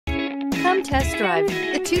Come test drive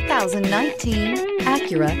the 2019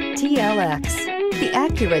 Acura TLX. The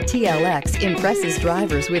Acura TLX impresses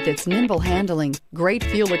drivers with its nimble handling, great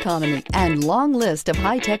fuel economy, and long list of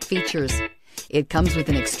high-tech features. It comes with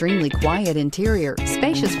an extremely quiet interior,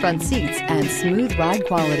 spacious front seats, and smooth ride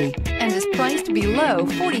quality, and is priced below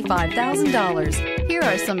 $45,000. Here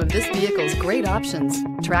are some of this vehicle's great options: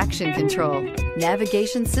 traction control,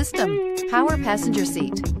 navigation system, power passenger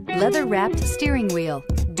seat, leather-wrapped steering wheel,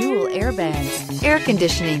 dual airbags, air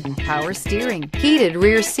conditioning, power steering, heated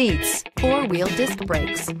rear seats, four-wheel disc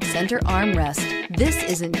brakes, center armrest. This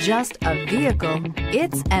isn't just a vehicle,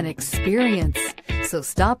 it's an experience. So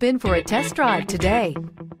stop in for a test drive today.